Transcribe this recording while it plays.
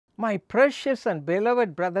My precious and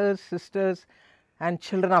beloved brothers, sisters, and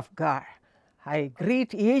children of God, I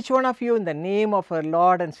greet each one of you in the name of our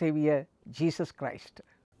Lord and Savior, Jesus Christ.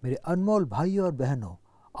 मेरे अनमोल भाइयों और बहनों,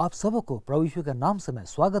 आप सबको प्रभु यीशु के नाम से मैं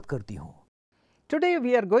स्वागत करती हूँ। Today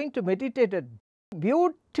we are going to meditate a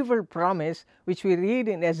beautiful promise which we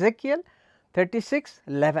read in Ezekiel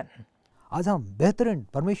 36:11. आज हम बेहतरीन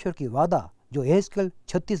परमेश्वर की वादा जो एहेजकेल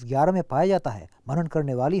 36:11 में पाया जाता है मनन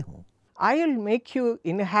करने वाली हूँ। I will make you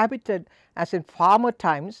inhabited as in former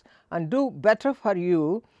times and do better for you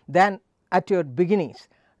than at your beginnings.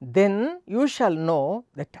 Then you shall know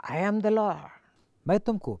that I am the Lord. मैं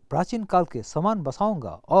तुमको प्राचीन काल के समान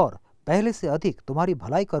बसाऊंगा और पहले से अधिक तुम्हारी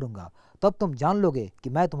भलाई करूंगा, तब तुम जान लोगे कि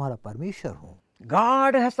मैं तुम्हारा परमेश्वर हूँ।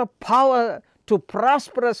 God has the power to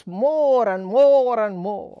prosper us more and more and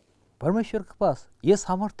more. परमेश्वर के पास ये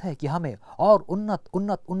सामर्थ्य है कि हमें और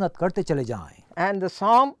उन्नत करते चले जाएं। And the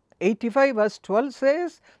Psalm 85 verse 12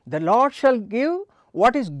 says, the Lord shall give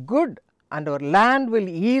what is good and our land will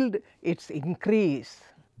yield its increase.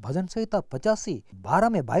 भजन संहिता 85:12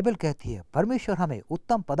 में बाइबल कहती है, परमेश्वर हमें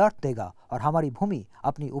उत्तम पदार्थ देगा और हमारी भूमि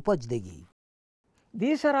अपनी उपज देगी।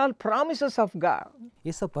 These are all promises of God.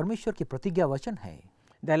 ये सब परमेश्वर की प्रतिज्ञा वचन है।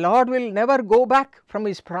 The Lord will never go back from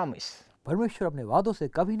his promise. परमेश्वर अपने वादों से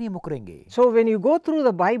कभी नहीं मुकरेंगे। So when you go through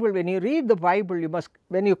the Bible, when you read the Bible,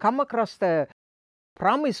 when you come across the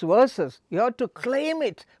promise verses, you have to claim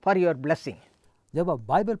it for your blessing. जब आप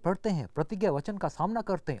Bible पढ़ते हैं, प्रतिज्ञा वचन का सामना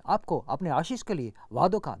करते हैं, आपको अपने आशीष के लिए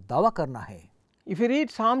वादों का दावा करना है। If you read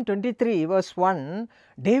Psalm 23 verse 1,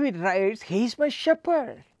 David writes, he is my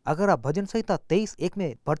shepherd. अगर आप भजन संहिता 23:1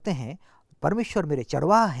 में पढ़ते हैं, परमेश्वर मेरे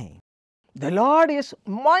चरवाहा हैं। The Lord is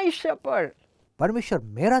my shepherd. परमेश्वर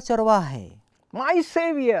मेरा चरवाहा है। My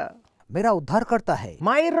savior. मेरा उद्धार करता है।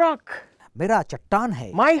 My rock. मेरा चट्टान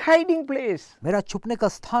है। My hiding place. मेरा छुपने का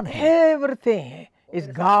स्थान है। Everything is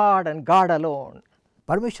God and God alone.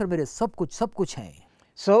 परमेश्वर मेरे सब कुछ हैं।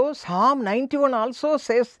 So Psalm 91 also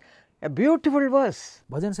says a beautiful verse.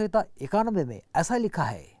 भजन संहिता 91 में ऐसा लिखा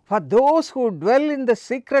है, For those who dwell in the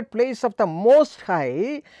secret place of the Most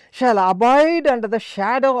High shall abide under the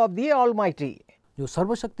shadow of the Almighty. जो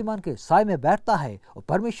सर्वशक्तिमान के साए में बैठता है और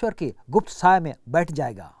परमेश्वर के गुप्त साए में बैठ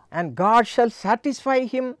जाएगा। And God shall satisfy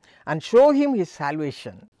him and show him his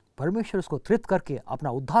salvation. परमेश्वर उसको तृप्त करके अपना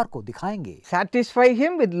उद्धार को दिखाएंगे। Satisfy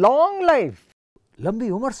him with long life. लंबी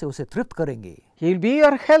उम्र से उसे तृप्त करेंगे। He will be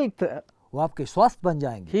your health. वो आपके स्वास्थ्य बन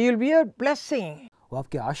जाएंगे। He will be your blessing. वो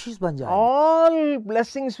आपके आशीष बन जाएंगे। All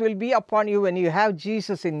blessings will be upon you when you have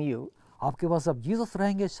Jesus in you. आपके पास अब जीसस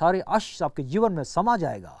रहेंगे, सारे आशीष आपके जीवन में समा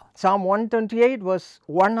जाएगा। Psalm 128 verse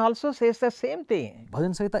 1 also says the same thing.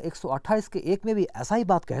 भजन संहिता 128 के 1 में भी ऐसा ही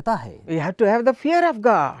बात कहता है। We have to have the fear of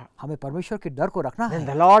God. हमें परमेश्वर के डर को रखना Then है।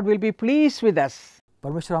 the Lord will be pleased with us.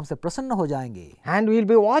 परमेश्वर हमसे प्रसन्न हो जाएंगे। And will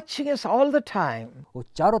be watching us all the time. वो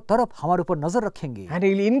चारों तरफ हमारे ऊपर नजर रखेंगे। And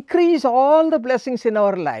he will increase all the blessings in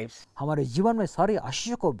our lives. हमारे जीवन में सारे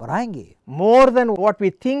आशीषों को बढ़ाएंगे। More than what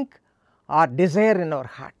we think or desire in our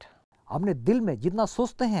heart. अपने दिल में जितना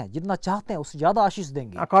सोचते हैं, जितना चाहते हैं, उससे ज्यादा आशीष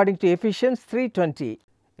देंगे। According to Ephesians 3:20.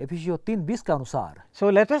 इफिसियों 3:20 के अनुसार। So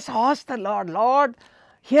let us ask the Lord, Lord,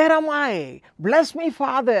 here am I. Bless me,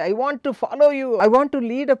 Father. I want to follow you. I want to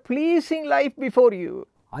lead a pleasing life before you.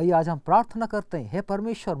 आइए आज हम प्रार्थना करते हैं, हे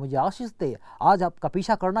परमेश्वर मुझे आशीष दे, आज आपका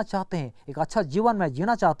पीछा करना चाहते हैं, एक अच्छा जीवन मैं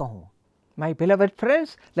जीना चाहता हूँ। My beloved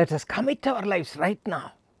friends, let us commit our lives right now.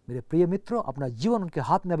 मेरे प्रिय मित्रों, अपना जीवन उनके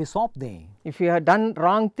हाथ में अभी सौंप दें। If you have done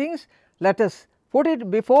wrong things, let us put it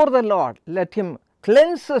before the Lord. Let him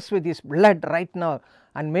cleanse us with his blood right now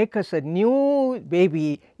and make us a new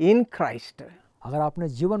baby in Christ. अगर आपने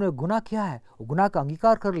जीवन में गुनाह किया है, वो गुनाह का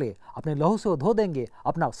अंगीकार कर ले, अपने लहू से वो धो देंगे,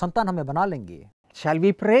 अपना संतान हमें बना लेंगे। Shall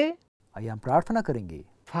we pray? आइए हम प्रार्थना करेंगे।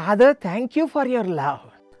 Father, thank you for your love.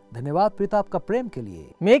 धन्यवाद पिता आपका प्रेम के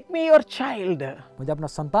लिए। Make me your child. मुझे अपना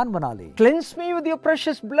संतान बना ले। Cleanse me with your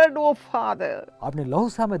precious blood, O Father. अपने लहू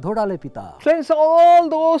से हमें धो डाले पिता। Cleanse all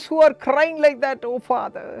those who are crying like that, O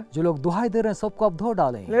Father. जो लोग दुहाई दे रहे हैं सबको आप धो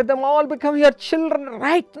डालें। Let them all become your children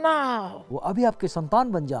right now. वो अभी आपके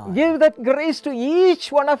संतान बन जाएं। Give that grace to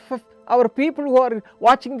each one of our people who are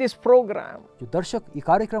watching this program. जो दर्शक इस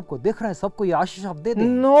कार्यक्रम को देख रहे हैं सबको ये आशीष आप दे दें।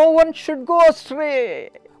 No one should go astray.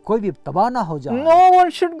 कोई भी तबाह ना हो जाए। No one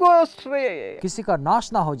should go astray. किसी का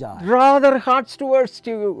नाश ना हो जाए। Draw their hearts towards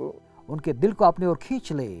you. उनके दिल को अपनी ओर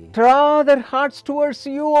खींच ले। Draw their hearts towards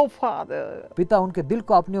you, O Father. पिता उनके दिल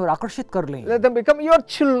को अपनी ओर आकर्षित कर लें। Let them become your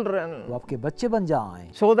children, वो आपके बच्चे बन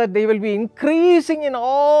जाएं, so that they will be increasing in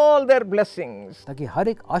all their blessings. ताकि हर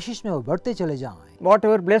एक आशीष में वो बढ़ते चले जाएं।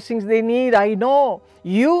 Whatever blessings they need, I know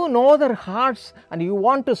you know their hearts and you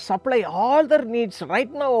want to supply all their needs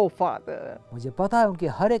right now, O Father. मुझे पता है उनकी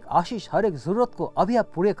हर एक आशीष, हर एक जरूरत को अभी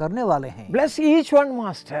आप पूरे करने वाले हैं। Bless each one,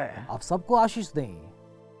 Master. आप सबको आशीष दें।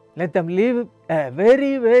 Let them live a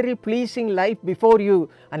very, very pleasing life before you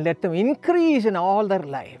and let them increase in all their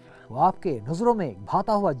life. वो आपके नजरों में एक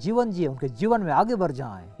भाता हुआ जीवन जिए, उनके जीवन में आगे बढ़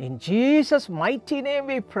जाएं। In Jesus' mighty name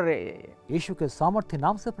we pray. यीशु के सामर्थ्य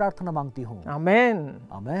नाम से प्रार्थना मांगती हूँ। Amen.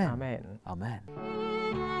 आमेन। Amen. आमेन।